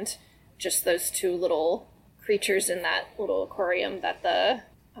beyond just those two little creatures in that little aquarium that the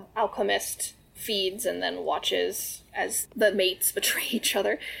alchemist feeds and then watches as the mates betray each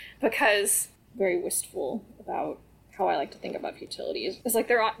other. Because very wistful about how I like to think about futility is like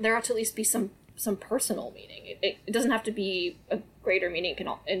there ought to at least be some personal meaning. It doesn't have to be a greater meaning. It can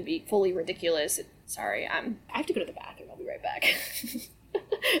and be fully ridiculous. I have to go to the bathroom. I'll be right back.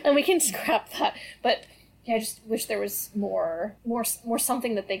 And we can scrap that. But yeah, I just wish there was more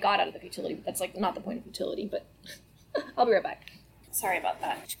something that they got out of the futility. But that's like not the point of futility. But I'll be right back. Sorry about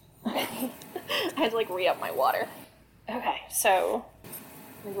that. I had to like re-up my water. Okay, so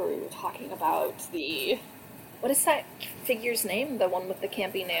remember we were talking about what is that figure's name? The one with the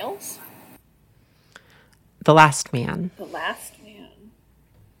campy nails? The Last Man. The Last Man.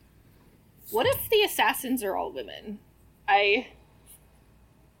 What if the assassins are all women? I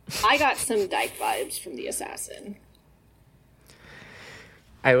got some dyke vibes from the assassin.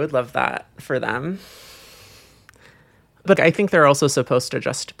 I would love that for them. But I think they're also supposed to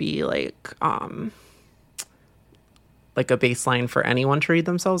just be like a baseline for anyone to read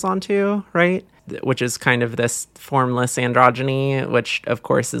themselves onto, right? Which is kind of this formless androgyny, which of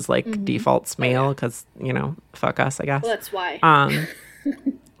course is like defaults male because, fuck us, I guess. Well, that's why.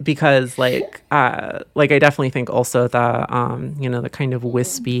 Because like I definitely think also the, the kind of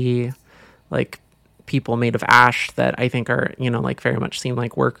wispy, like people made of ash that I think are, like very much seem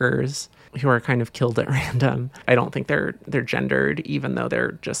like workers who are kind of killed at random. I don't think they're gendered, even though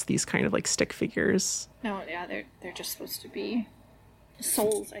they're just these kind of like stick figures. No, yeah, they're just supposed to be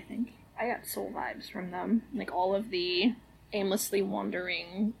souls, I think. I got soul vibes from them. Like all of the aimlessly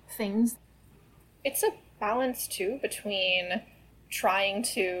wandering things. It's a balance too between trying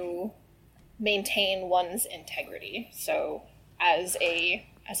to maintain one's integrity. So as a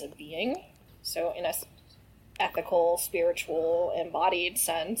being, so in a ethical, spiritual, embodied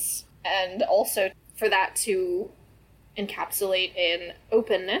sense, and also for that to encapsulate in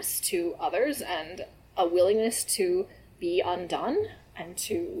openness to others and a willingness to be undone and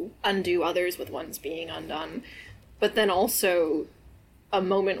to undo others with one's being undone. But then also a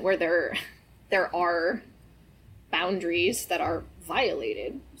moment where there are boundaries that are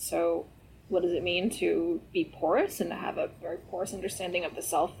violated. So what does it mean to be porous and to have a very porous understanding of the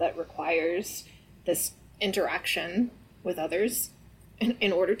self that requires this interaction with others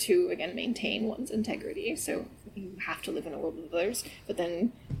in order to, again, maintain one's integrity? So you have to live in a world with others, but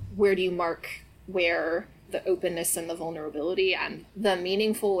then where do you mark where the openness and the vulnerability and the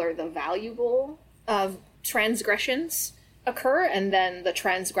meaningful or the valuable of transgressions occur, and then the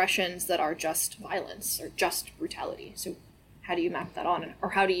transgressions that are just violence or just brutality? So how do you map that on?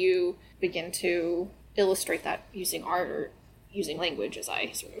 Or how do you begin to illustrate that using art or using language, as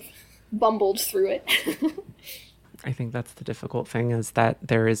I sort of bumbled through it? I think that's the difficult thing, is that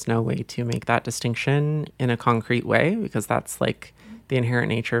there is no way to make that distinction in a concrete way, because that's like the inherent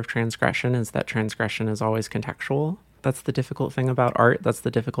nature of transgression, is that transgression is always contextual. That's the difficult thing about art. That's the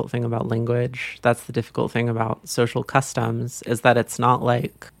difficult thing about language. That's the difficult thing about social customs, is that it's not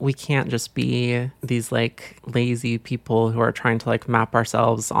like we can't just be these like lazy people who are trying to like map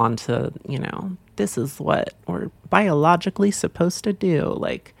ourselves onto, you know, this is what we're biologically supposed to do.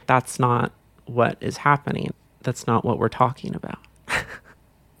 Like, that's not what is happening. That's not what we're talking about.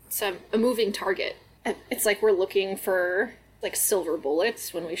 It's a moving target. It's like we're looking for like silver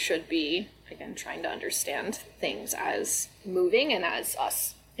bullets when we should be, again, trying to understand things as moving and as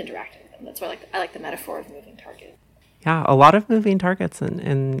us interacting with them. That's why I like the metaphor of moving target. Yeah, a lot of moving targets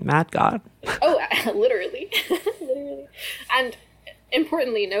in Mad God. Oh, literally. Literally. And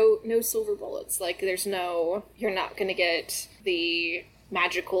importantly, no silver bullets. Like, you're not going to get the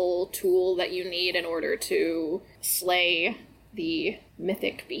magical tool that you need in order to slay the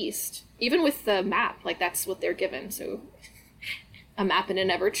mythic beast. Even with the map, like, that's what they're given. So a map in an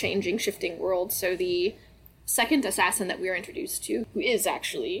ever-changing, shifting world. So the second assassin that we are introduced to, who is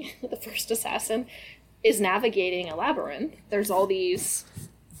actually the first assassin, is navigating a labyrinth. There's all these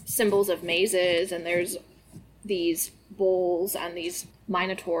symbols of mazes, and there's these bulls and these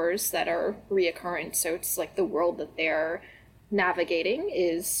minotaurs that are reoccurrent. So it's like the world that they're navigating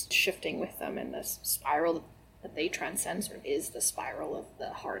is shifting with them, in this spiral that they transcend sort of is the spiral of the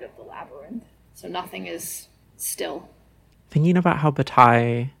heart of the labyrinth. So nothing is still. Thinking about how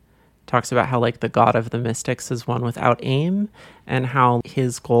Bataille talks about how like the god of the mystics is one without aim, and how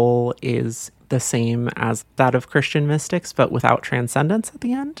his goal is the same as that of Christian mystics, but without transcendence at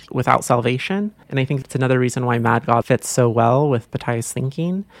the end, without salvation. And I think it's another reason why Mad God fits so well with Bataille's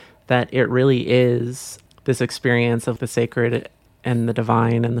thinking, that it really is this experience of the sacred and the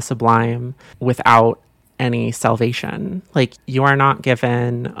divine and the sublime without any salvation. Like, you are not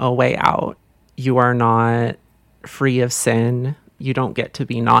given a way out. You are not free of sin. You don't get to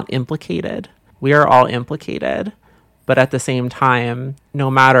be not implicated. We are all implicated. But at the same time, no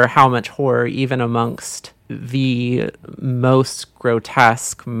matter how much horror, even amongst the most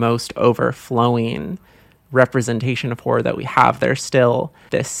grotesque, most overflowing representation of horror that we have, there's still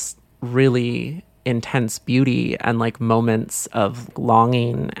this really intense beauty and like moments of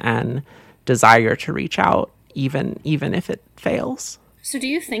longing and desire to reach out, even if it fails. So do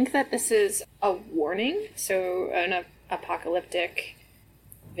you think that this is a warning? So an apocalyptic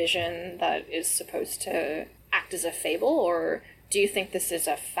vision that is supposed to act as a fable? Or do you think this is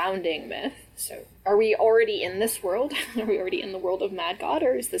a founding myth? So are we already in this world? Are we already in the world of Mad God?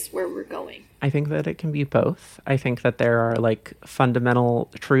 Or is this where we're going? I think that it can be both. I think that there are like fundamental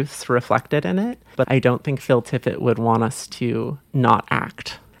truths reflected in it, but I don't think Phil Tippett would want us to not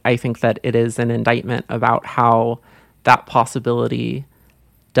act. I think that it is an indictment about how that possibility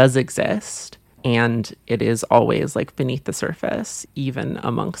does exist, and it is always like beneath the surface, even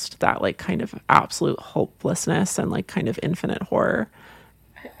amongst that like kind of absolute hopelessness and like kind of infinite horror.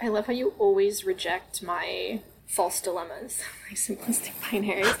 I love how you always reject my false dilemmas, my simplistic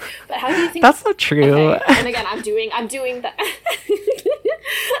binaries. But how do you think that's not true? Okay. And again, I'm doing the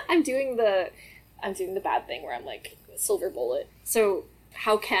I'm doing the bad thing where I'm like silver bullet. So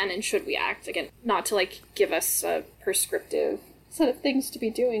how can and should we act? Again, not to like give us a prescriptive set of things to be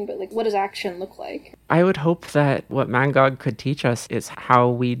doing, but like, what does action look like? I would hope that what Mangog could teach us is how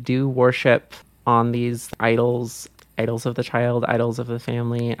we do worship on these idols of the child, idols of the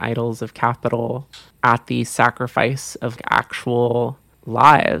family, idols of capital, at the sacrifice of actual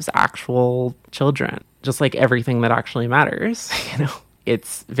lives, actual children, just like everything that actually matters. You know,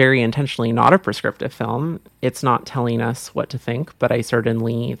 it's very intentionally not a prescriptive film. It's not telling us what to think, but I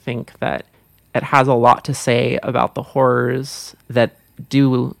certainly think that it has a lot to say about the horrors that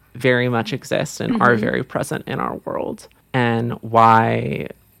do very much exist and are very present in our world. And why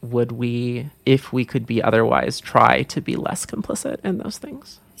would we, if we could be otherwise, try to be less complicit in those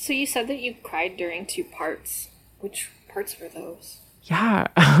things? So you said that you cried during 2 parts. Which parts were those? Yeah,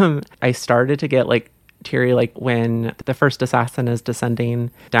 I started to get like teary like when the first assassin is descending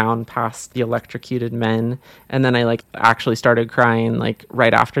down past the electrocuted men, and then I like actually started crying like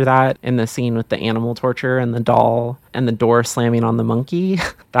right after that in the scene with the animal torture and the doll and the door slamming on the monkey.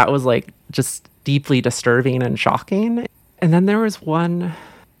 That was like just deeply disturbing and shocking. And then there was one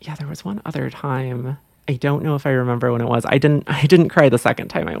other time. I don't know if I remember when it was. I didn't cry the second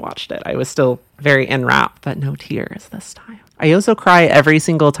time I watched it. I was still very enwrapped, but no tears this time. I also cry every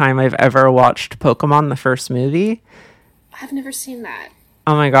single time I've ever watched Pokemon, the first movie. I've never seen that.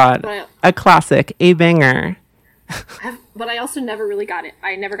 Oh my god. But A classic, a banger. But I also never really got it.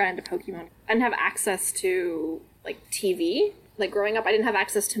 I never got into Pokemon. I didn't have access to, like, TV. Like, growing up, I didn't have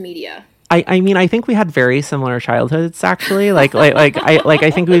access to media. I mean, I think we had very similar childhoods, actually. I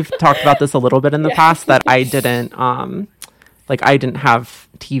think we've talked about this a little bit in the past, that I didn't have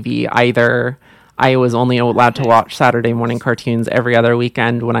TV either. I was only allowed to watch Saturday morning cartoons every other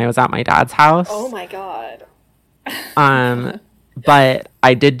weekend when I was at my dad's house. Oh my god. But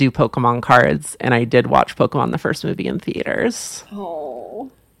I did do Pokemon cards, and I did watch Pokemon the first movie in theaters.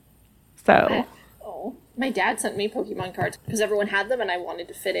 Oh. So. My dad sent me Pokemon cards because everyone had them and I wanted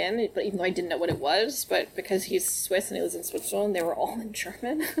to fit in, but even though I didn't know what it was, but because he's Swiss and he lives in Switzerland, they were all in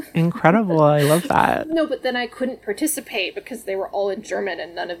German. Incredible. I love that. No, but then I couldn't participate because they were all in German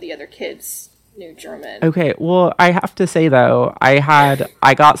and none of the other kids knew German. Okay, well, I have to say though,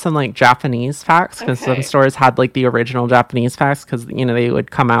 I got some like Japanese facts because some stores had like the original Japanese facts because, you know, they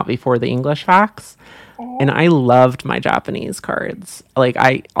would come out before the English facts. And I loved my Japanese cards. Like,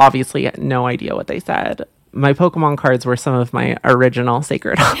 I obviously had no idea what they said. My Pokemon cards were some of my original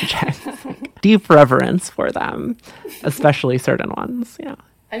sacred objects. Deep reverence for them, especially certain ones. Yeah.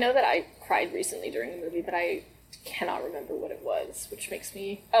 I know that I cried recently during the movie, but I cannot remember what it was, which makes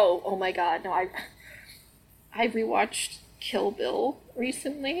me... Oh my god, no, I rewatched Kill Bill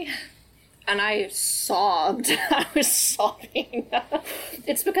recently. And I sobbed. I was sobbing.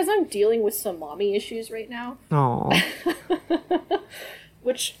 It's because I'm dealing with some mommy issues right now. Oh.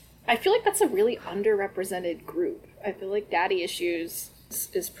 Which I feel like that's a really underrepresented group. I feel like daddy issues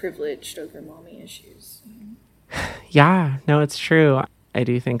is privileged over mommy issues. Yeah, no, it's true. I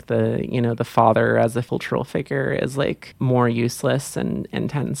do think the father as a cultural figure is like more useless and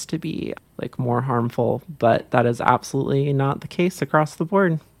tends to be like more harmful, but that is absolutely not the case across the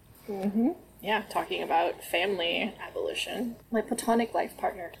board. Mm-hmm. Yeah, talking about family abolition. My platonic life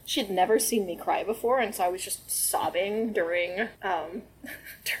partner, she'd never seen me cry before, and so I was just sobbing during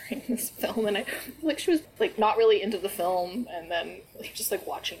this film, and she was like not really into the film, and then like just like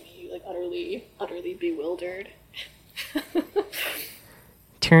watching me like utterly bewildered.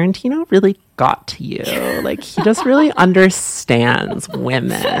 Tarantino really got to you. Like, he just really understands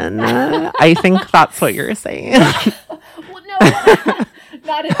women. I think that's what you're saying. Well, no.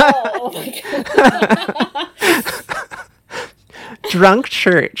 Not at all. Drunk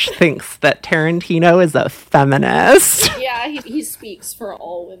Church thinks that Tarantino is a feminist. Yeah, he speaks for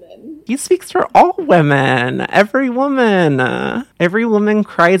all women. He speaks for all women. Every woman. Every woman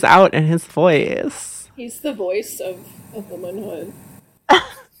cries out in his voice. He's the voice of womanhood.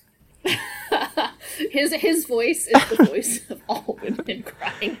 His voice is the voice of all women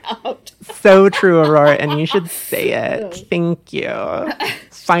crying out. So true, Aurora, and you should say it. Thank you.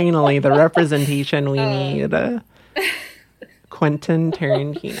 Finally, the representation we need. Quentin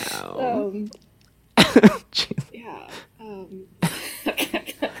Tarantino. Yeah.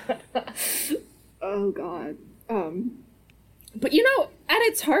 Oh, God. But, you know, at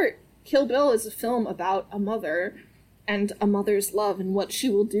its heart, Kill Bill is a film about a mother and a mother's love and what she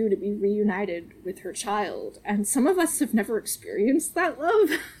will do to be reunited with her child. And some of us have never experienced that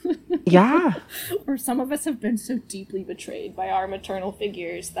love. Yeah. Or some of us have been so deeply betrayed by our maternal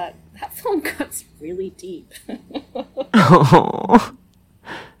figures that film cuts really deep. Oh.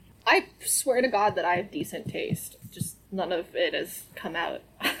 I swear to God that I have decent taste. Just none of it has come out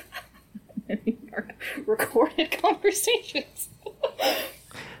in our recorded conversations.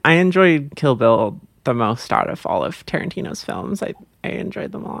 I enjoyed Kill Bill the most out of all of Tarantino's films. I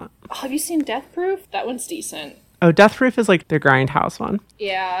enjoyed them a lot. Oh, have you seen Death Proof? That one's decent. Oh, Death Proof is like the Grindhouse one.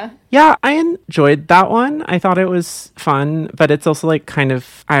 Yeah. Yeah, I enjoyed that one. I thought it was fun, but it's also like kind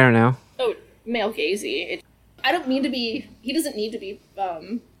of, I don't know. Oh, male gazy. I don't mean to be, he doesn't need to be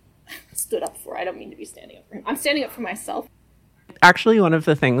stood up for. I don't mean to be standing up for him. I'm standing up for myself. Actually, one of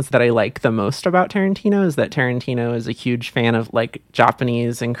the things that I like the most about Tarantino is that Tarantino is a huge fan of like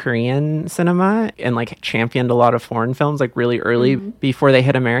Japanese and Korean cinema and like championed a lot of foreign films like really early before they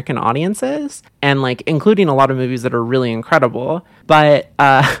hit American audiences, and like including a lot of movies that are really incredible. But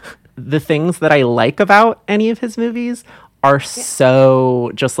the things that I like about any of his movies are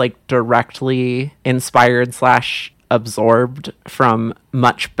so just like directly inspired / absorbed from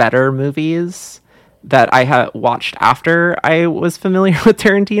much better movies that I had watched after I was familiar with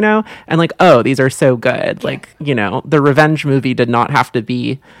Tarantino, and like, oh, these are so good. Like, you know, the Revenge movie did not have to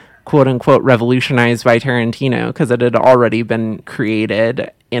be quote unquote revolutionized by Tarantino because it had already been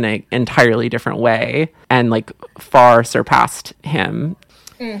created in an entirely different way and like far surpassed him.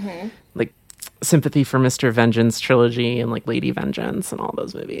 Mm-hmm. Like Sympathy for Mr. Vengeance trilogy and like Lady Vengeance and all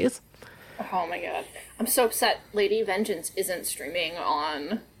those movies. Oh my God. I'm so upset Lady Vengeance isn't streaming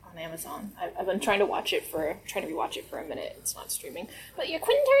on Amazon. I've been trying to rewatch it for a minute. It's not streaming. But yeah,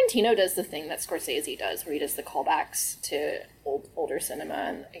 Quentin Tarantino does the thing that Scorsese does, where he does the callbacks to older cinema.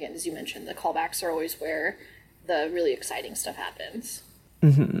 And again, as you mentioned, the callbacks are always where the really exciting stuff happens.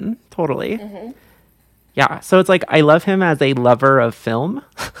 Mm-hmm. Totally. Mm-hmm. Yeah. So it's like, I love him as a lover of film.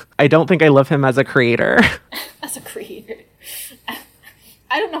 I don't think I love him as a creator. As a creator.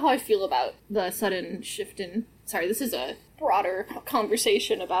 I don't know how I feel about the sudden shift in... Sorry, this is a broader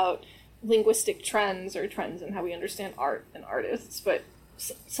conversation about linguistic trends or trends in how we understand art and artists, but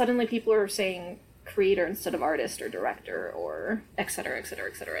suddenly people are saying creator instead of artist or director or et cetera, et cetera,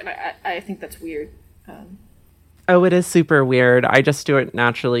 et cetera. And I think that's weird. Oh, it is super weird. I just do it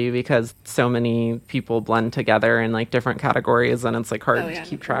naturally because so many people blend together in like different categories, and it's like hard to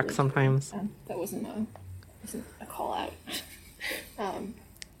keep track sometimes. That wasn't a call out.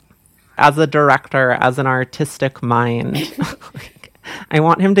 As a director, as an artistic mind, I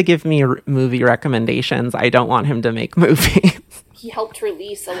want him to give me movie recommendations. I don't want him to make movies. He helped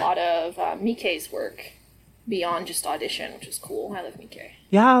release a lot of Miike's work beyond just Audition, which is cool. I love Miike.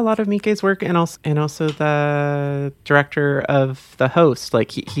 Yeah, a lot of Miike's work, and also the director of The Host.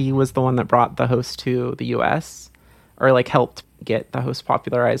 Like he was the one that brought The Host to the U.S. or like helped get The Host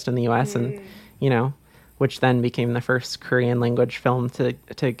popularized in the U.S. And which then became the first Korean language film to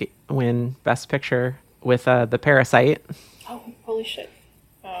win Best Picture with The Parasite. Oh, holy shit.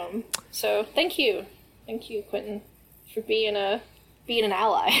 So thank you, Quentin, for being an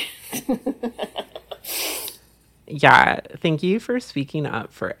ally. Yeah, thank you for speaking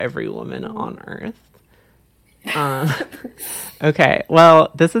up for every woman on Earth. Okay,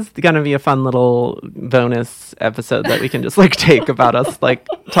 well, this is going to be a fun little bonus episode that we can just like take about us like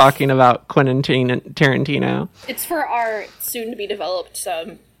talking about Quentin Tarantino. It's for our soon-to-be developed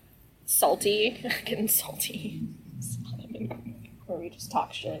getting salty, where we just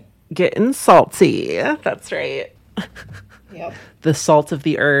talk shit. Getting salty, that's right. Yep. The salt of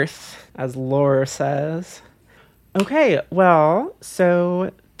the earth, as Laura says. Okay, well,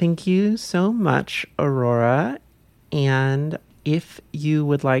 so thank you so much, Aurora. And if you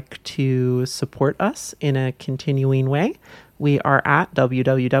would like to support us in a continuing way, we are at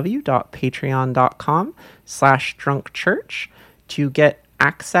www.patreon.com/drunkchurch to get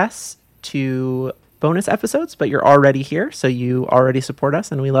access to bonus episodes, but you're already here, so you already support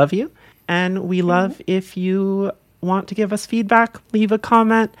us, and we love you. And we love if you want to give us feedback, leave a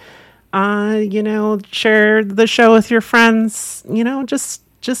comment, share the show with your friends,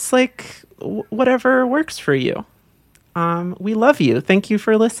 just like whatever works for you. We love you. Thank you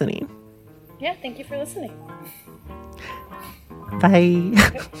for listening. Yeah, thank you for listening. Bye.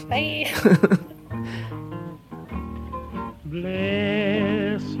 Bye.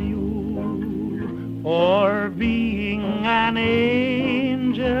 Bless you for being an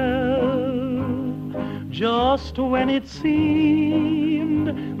angel. Just when it seemed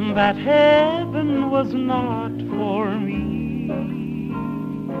that heaven was not for me,